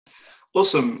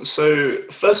Awesome. So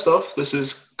first off, this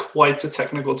is quite a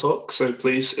technical talk, so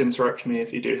please interrupt me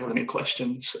if you do have any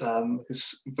questions.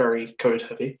 It's very code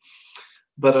heavy.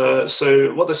 But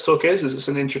so what this talk is it's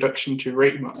an introduction to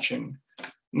rate matching.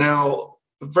 Now,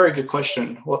 a very good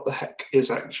question. What the heck is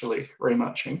actually rate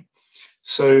matching?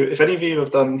 So if any of you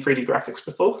have done 3D graphics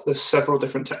before, there's several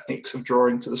different techniques of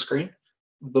drawing to the screen.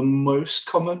 The most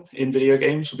common in video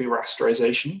games will be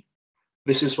rasterization.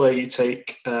 This is where you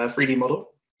take a 3D model.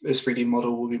 This 3D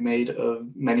model will be made of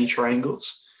many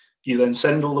triangles. You then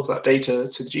send all of that data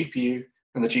to the GPU,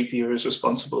 and the GPU is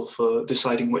responsible for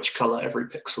deciding which color every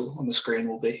pixel on the screen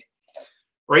will be.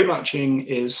 Ray matching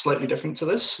is slightly different to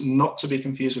this, not to be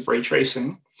confused with ray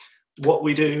tracing. What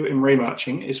we do in ray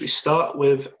matching is we start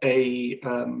with a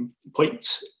point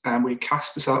and we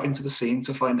cast this out into the scene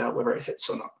to find out whether it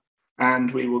hits or not.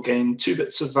 And we will gain 2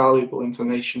 bits of valuable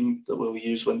information that we'll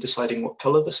use when deciding what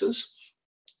color this is.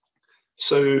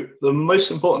 So the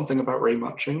most important thing about ray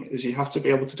matching is you have to be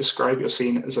able to describe your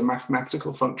scene as a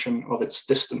mathematical function of its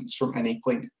distance from any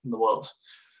point in the world.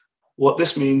 What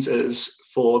this means is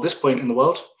for this point in the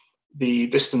world, the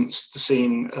distance to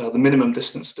scene, the minimum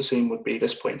distance to scene would be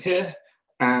this point here.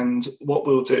 And what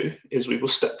we'll do is we will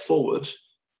step forward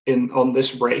on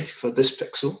this ray for this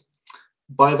pixel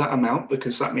by that amount,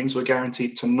 because that means we're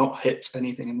guaranteed to not hit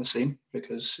anything in the scene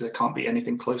because there can't be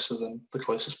anything closer than the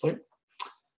closest point.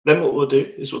 Then what we'll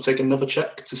do is we'll take another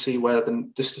check to see where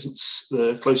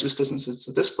the closest distance is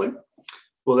to this point.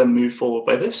 We'll then move forward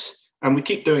by this, and we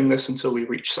keep doing this until we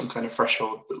reach some kind of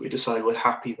threshold that we decide we're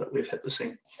happy that we've hit the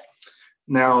scene.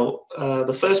 Now,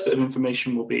 the first bit of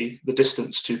information will be the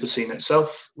distance to the scene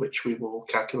itself, which we will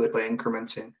calculate by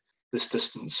incrementing this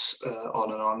distance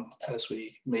on and on as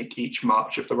we make each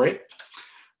march of the ray.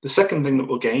 The second thing that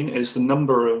we'll gain is the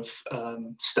number of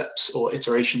steps or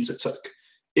iterations it took.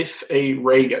 If a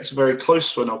ray gets very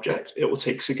close to an object, it will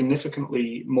take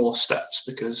significantly more steps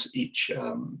because each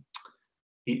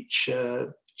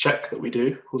check that we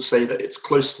do will say that it's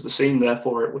close to the scene,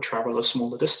 therefore it will travel a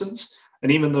smaller distance.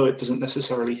 And even though it doesn't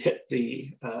necessarily hit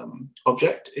the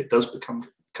object, it does become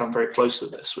very close to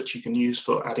this, which you can use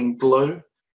for adding glow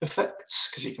effects,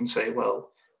 because you can say,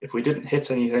 well, if we didn't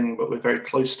hit anything but we're very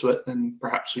close to it, then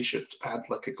perhaps we should add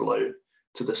like a glow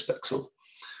to this pixel.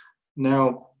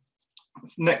 Now,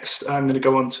 next, I'm going to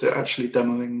go on to actually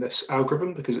demoing this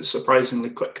algorithm because it's surprisingly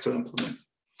quick to implement.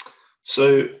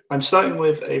 So I'm starting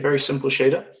with a very simple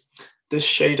shader. This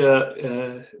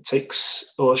shader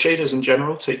shaders in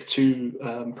general take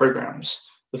 2 programs.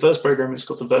 The first program is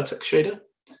called the vertex shader.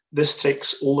 This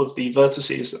takes all of the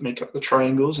vertices that make up the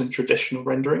triangles in traditional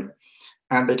rendering,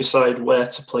 and they decide where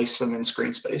to place them in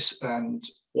screen space and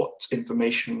what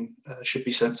information should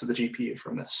be sent to the GPU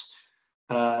from this.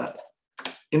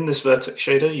 In this vertex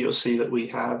shader, you'll see that we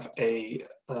have a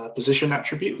position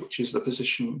attribute, which is the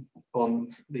position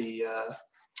on the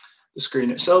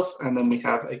screen itself, and then we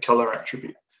have a color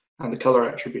attribute. And the color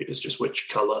attribute is just which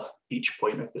color each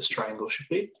point of this triangle should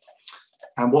be.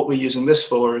 And what we're using this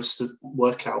for is to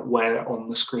work out where on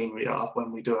the screen we are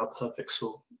when we do our per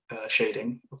pixel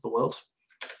shading of the world.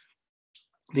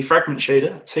 The fragment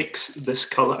shader takes this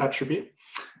color attribute,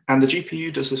 and the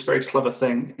GPU does this very clever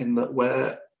thing in that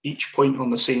where each point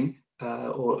on the scene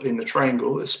or in the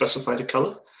triangle is specified a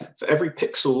color, for every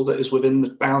pixel that is within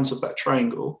the bounds of that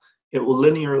triangle, it will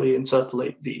linearly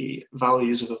interpolate the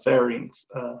values of a varying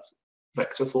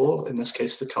vector for, in this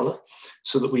case, the color,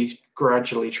 so that we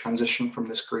gradually transition from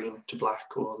this green to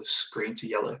black or this green to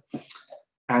yellow.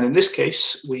 And in this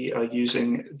case, we are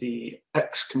using the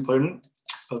X component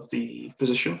of the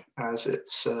position as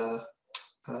its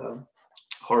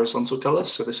horizontal color.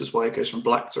 So this is why it goes from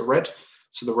black to red.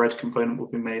 So the red component will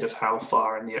be made of how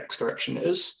far in the X direction it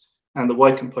is, and the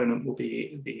Y component will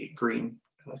be the green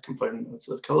component of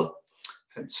the color.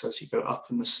 And so as you go up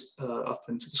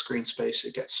into the screen space,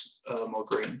 it gets more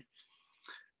green.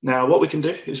 Now, what we can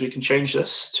do is we can change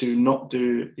this to not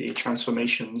do the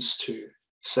transformations to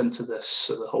center this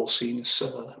so the whole scene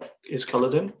is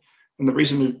colored in. And the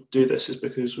reason we do this is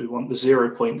because we want the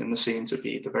 0 point in the scene to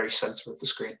be the very center of the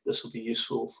screen. This will be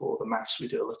useful for the maths we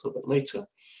do a little bit later.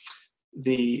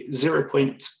 The 0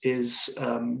 point is,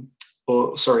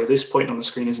 this point on the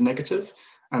screen is negative.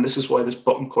 And this is why this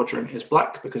bottom quadrant is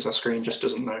black, because our screen just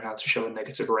doesn't know how to show a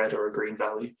negative red or a green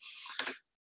value.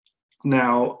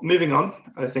 Now, moving on,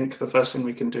 I think the first thing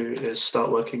we can do is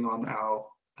start working on our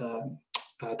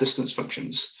distance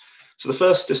functions. So the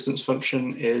first distance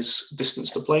function is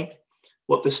distance to plane.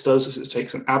 What this does is it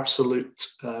takes an absolute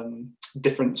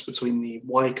difference between the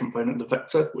y component of the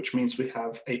vector, which means we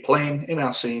have a plane in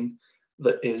our scene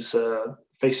that is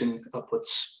facing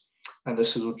upwards. and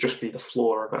this will just be the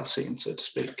floor of our scene, so to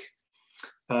speak.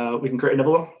 We can create another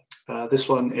one. This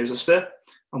one is a sphere,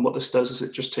 and what this does is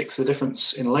it just takes the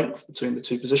difference in length between the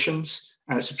two positions,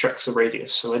 and it subtracts the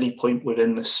radius. So any point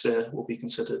within this sphere will be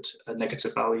considered a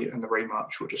negative value, and the ray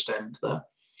march will just end there.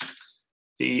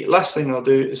 The last thing I'll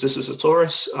do is, this is a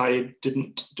torus. I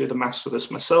didn't do the maths for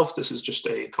this myself. This is just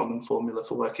a common formula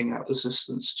for working out the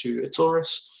distance to a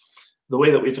torus. The way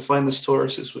that we define this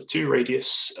torus is with two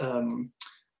radius. And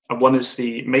one is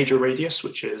the major radius,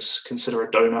 which is, consider a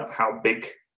donut, how big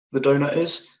the donut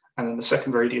is. And then the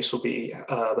second radius will be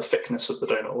the thickness of the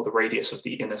donut, or the radius of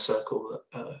the inner circle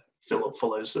that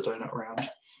follows the donut around.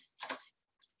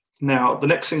 Now, the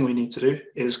next thing we need to do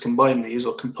is combine these,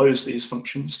 or compose these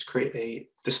functions, to create a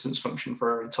distance function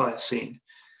for our entire scene.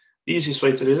 The easiest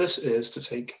way to do this is to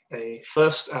take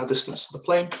first our distance to the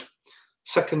plane,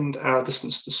 second our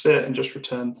distance to the sphere, and just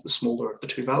return the smaller of the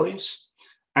two values.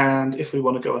 And if we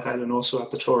want to go ahead and also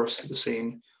add the torus to the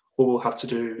scene, all we'll have to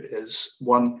do is,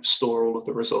 one, store all of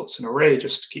the results in an array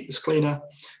just to keep this cleaner,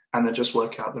 and then just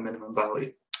work out the minimum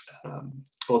value,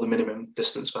 or the minimum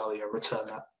distance value, and return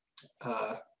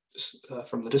that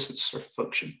from the distance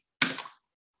function.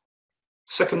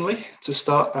 Secondly, to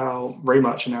start our ray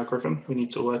marching algorithm, we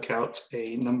need to work out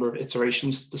a number of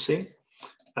iterations to the scene.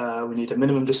 We need a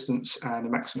minimum distance and a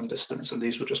maximum distance, and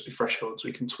these will just be thresholds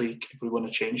we can tweak if we want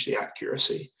to change the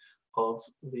accuracy of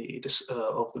the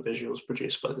visuals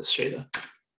produced by this shader.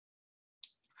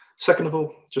 Second of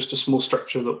all, just a small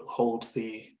structure that will hold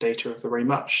the data of the ray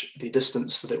march, the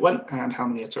distance that it went, and how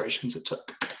many iterations it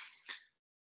took.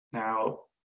 Now,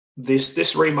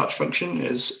 this ray march function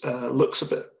looks a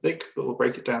bit big, but we'll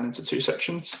break it down into two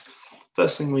sections.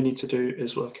 First thing we need to do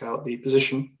is work out the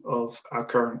position of our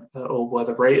current, or where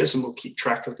the ray is, and we'll keep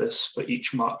track of this for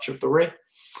each march of the ray.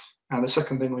 And the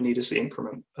second thing we need is the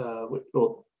increment,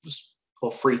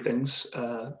 or three things.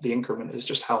 The increment is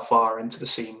just how far into the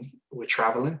scene we're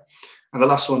traveling. And the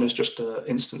last one is just an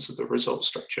instance of the result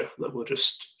structure that we'll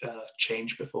just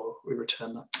change before we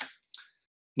return that.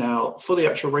 Now, for the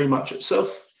actual ray march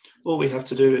itself, all we have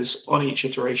to do is, on each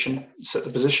iteration, set the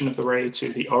position of the ray to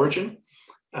the origin,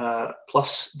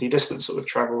 plus the distance that we've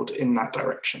traveled in that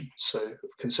direction. So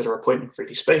consider a point in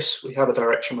 3D space. We have a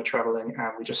direction we're traveling,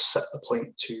 and we just set the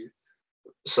point to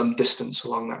some distance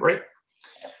along that ray.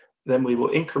 Then we will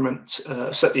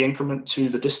set the increment to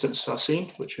the distance to our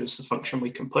scene, which is the function we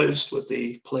composed with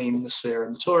the plane, the sphere,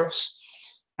 and the torus.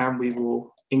 And we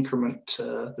will increment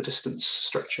the distance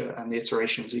structure and the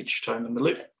iterations each time in the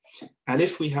loop. And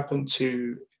if we happen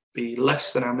to be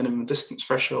less than our minimum distance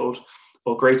threshold,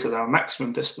 or greater than our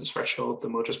maximum distance threshold,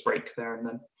 then we'll just break there and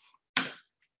then.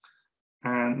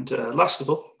 And last of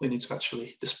all, we need to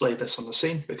actually display this on the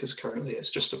scene, because currently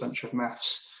it's just a bunch of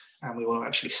maths, and we want to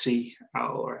actually see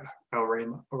our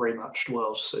ray marched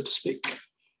world, so to speak.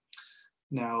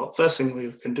 Now, first thing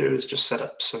we can do is just set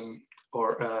up some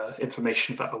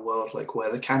information about a world, like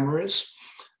where the camera is,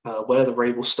 where the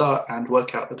ray will start, and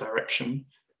work out the direction.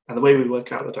 And the way we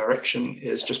work out the direction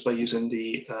is just by using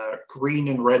the green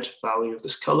and red value of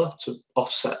this color to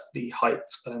offset the height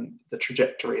and the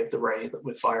trajectory of the ray that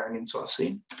we're firing into our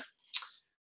scene.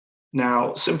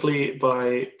 Now, simply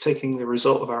by taking the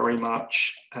result of our ray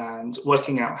march and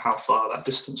working out how far that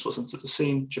distance was into the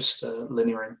scene, just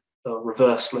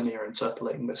reverse linear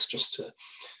interpolating this just to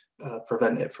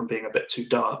prevent it from being a bit too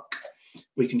dark,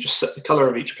 we can just set the color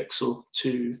of each pixel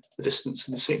to the distance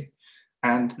in the scene.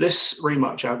 And this ray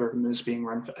march algorithm is being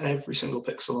run for every single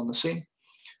pixel on the scene,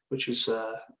 which is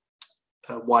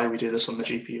why we do this on the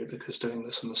GPU, because doing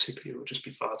this on the CPU would just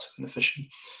be far too inefficient.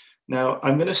 Now,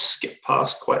 I'm going to skip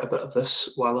past quite a bit of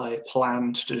this while I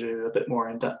planned to do a bit more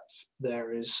in depth.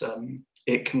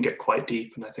 It can get quite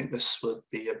deep, and I think this would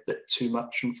be a bit too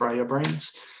much and fry your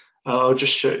brains. I'll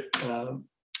just show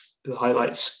the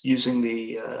highlights using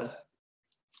the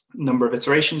number of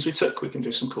iterations we took. We can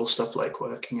do some cool stuff like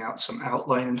working out some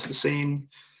outline into the scene.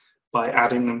 By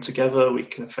adding them together, we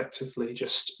can effectively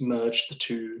just merge the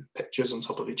two pictures on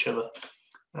top of each other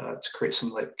to create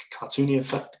some like cartoony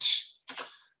effect.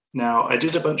 Now, I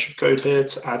did a bunch of code here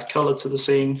to add color to the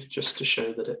scene just to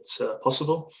show that it's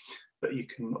possible, but you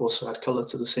can also add color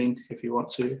to the scene if you want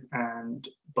to. And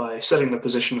by setting the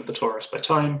position of the torus by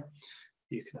time,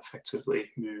 you can effectively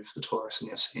move the torus in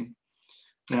your scene.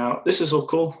 Now, this is all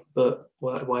cool, but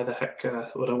why the heck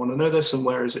would I want to know this, and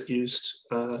where is it used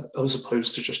as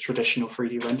opposed to just traditional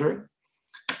 3D rendering?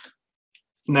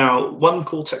 Now, one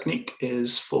cool technique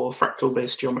is for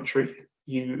fractal-based geometry.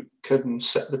 You can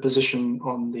set the position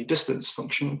on the distance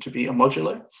function to be a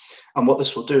modulo, and what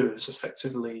this will do is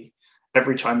effectively,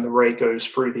 every time the ray goes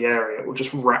through the area, it will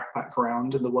just wrap back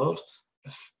around in the world,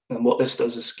 And what this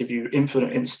does is give you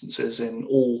infinite instances in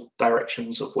all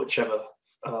directions of whichever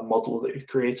model that you've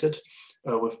created,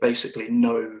 with basically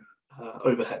no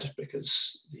overhead,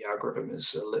 because the algorithm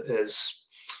is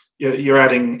you're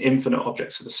adding infinite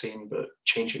objects to the scene, but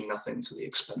changing nothing to the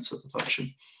expense of the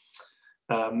function.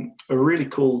 A really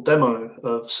cool demo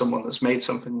of someone that's made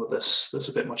something with this that's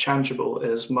a bit more tangible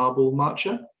is Marble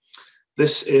Marcher.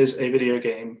 This is a video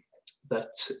game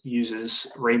that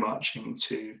uses ray marching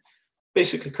to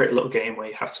basically create a little game where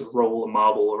you have to roll a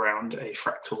marble around a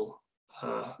fractal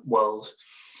world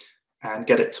and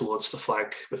get it towards the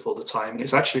flag before the time. And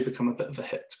it's actually become a bit of a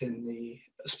hit in the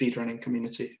speedrunning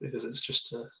community because it's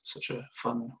just such a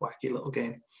fun, wacky little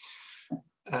game.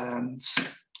 And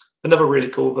another really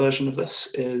cool version of this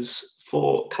is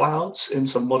for clouds in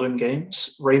some modern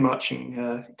games. Ray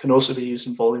marching can also be used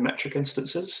in volumetric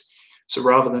instances. So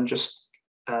rather than just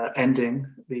ending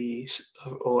the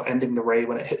ray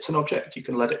when it hits an object, you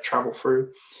can let it travel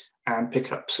through and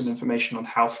pick up some information on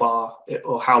how far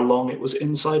or how long it was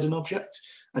inside an object.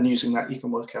 And using that, you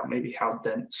can work out maybe how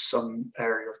dense some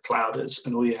area of cloud is.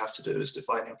 And all you have to do is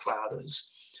define your cloud as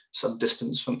some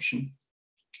distance function,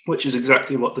 which is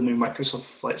exactly what the new Microsoft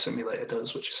Flight Simulator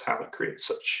does, which is how it creates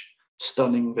such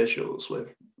stunning visuals with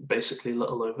basically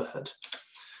little overhead.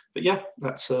 But yeah,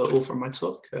 that's all from my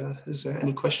talk. Is there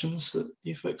any questions that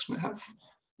you folks might have?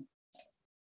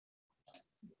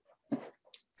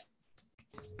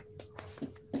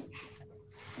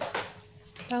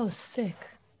 That was sick.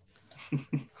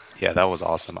 Yeah, that was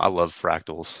awesome. I love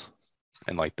fractals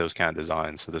and like those kind of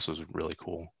designs. So this was really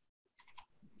cool.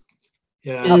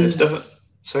 Yeah, it's definitely.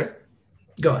 Sorry?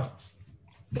 Go on.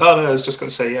 Oh, no, I was just going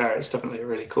to say, yeah, it's definitely a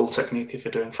really cool technique if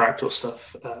you're doing fractal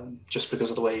stuff, just because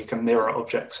of the way you can mirror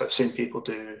objects. I've seen people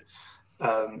do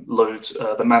loads.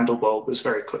 The Mandel bulb is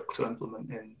very quick to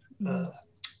implement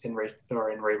in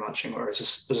ray matching, or as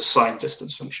a sign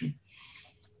distance function.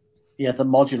 Yeah, the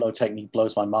modulo technique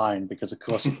blows my mind because, of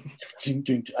course,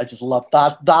 I just love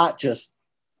that. That just,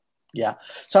 yeah.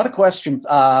 So I had a question.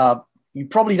 You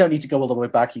probably don't need to go all the way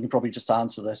back. You can probably just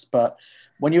answer this. But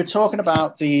when you were talking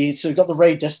about so you've got the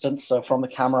ray distance, so from the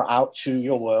camera out to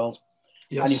your world,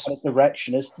 yes. And you've got a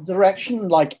direction. Is the direction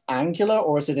like angular,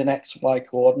 or is it in X, Y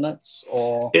coordinates,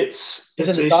 or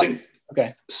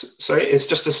Okay. Sorry, it's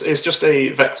just a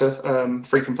vector,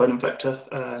 free component vector,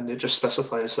 and it just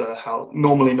specifies how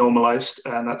normally normalized,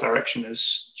 and that direction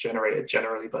is generated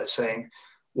generally by saying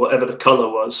whatever the color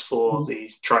was for the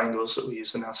triangles that we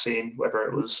used in our scene, whether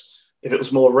it was, if it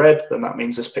was more red, then that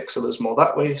means this pixel is more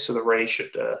that way, so the ray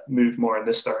should move more in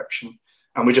this direction.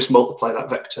 And we just multiply that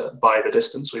vector by the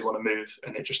distance we want to move,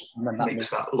 and it just makes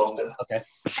that longer. Okay,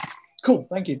 cool,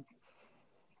 thank you.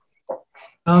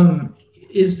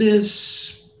 Is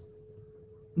this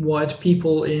what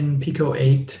people in Pico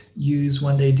 8 use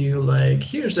when they do, like,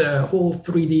 here's a whole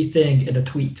 3D thing in a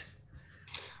tweet?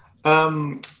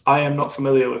 I am not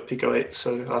familiar with Pico 8,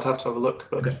 so I'd have to have a look,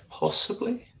 but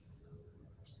possibly.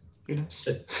 Who knows?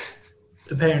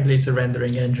 Apparently it's a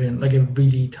rendering engine, like a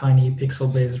really tiny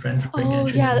pixel-based rendering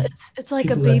engine. Oh yeah, it's like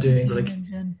a baby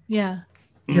engine. Yeah.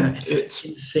 Yeah, it's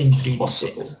insane 3D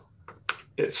things.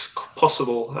 It's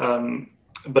possible,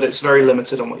 but it's very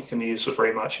limited on what you can use with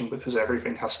ray matching because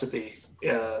everything has to be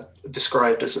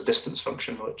described as a distance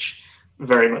function, which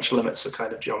very much limits the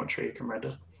kind of geometry you can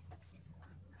render.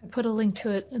 I put a link to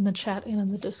it in the chat and in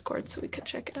the Discord so we could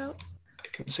check it out. I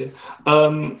can see it.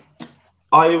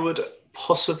 I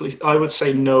would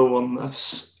say no on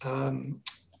this.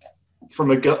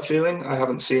 From a gut feeling, I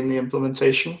haven't seen the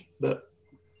implementation, but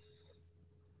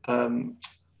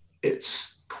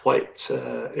it's quite.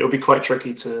 It'll be quite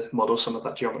tricky to model some of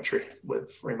that geometry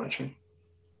with ray matching,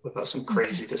 without some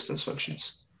crazy distance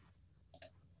functions.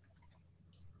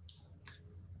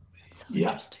 So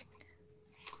interesting.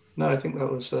 No, I think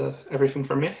that was everything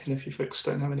from me. And if you folks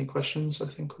don't have any questions, I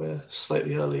think we're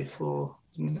slightly early for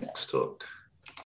the next talk.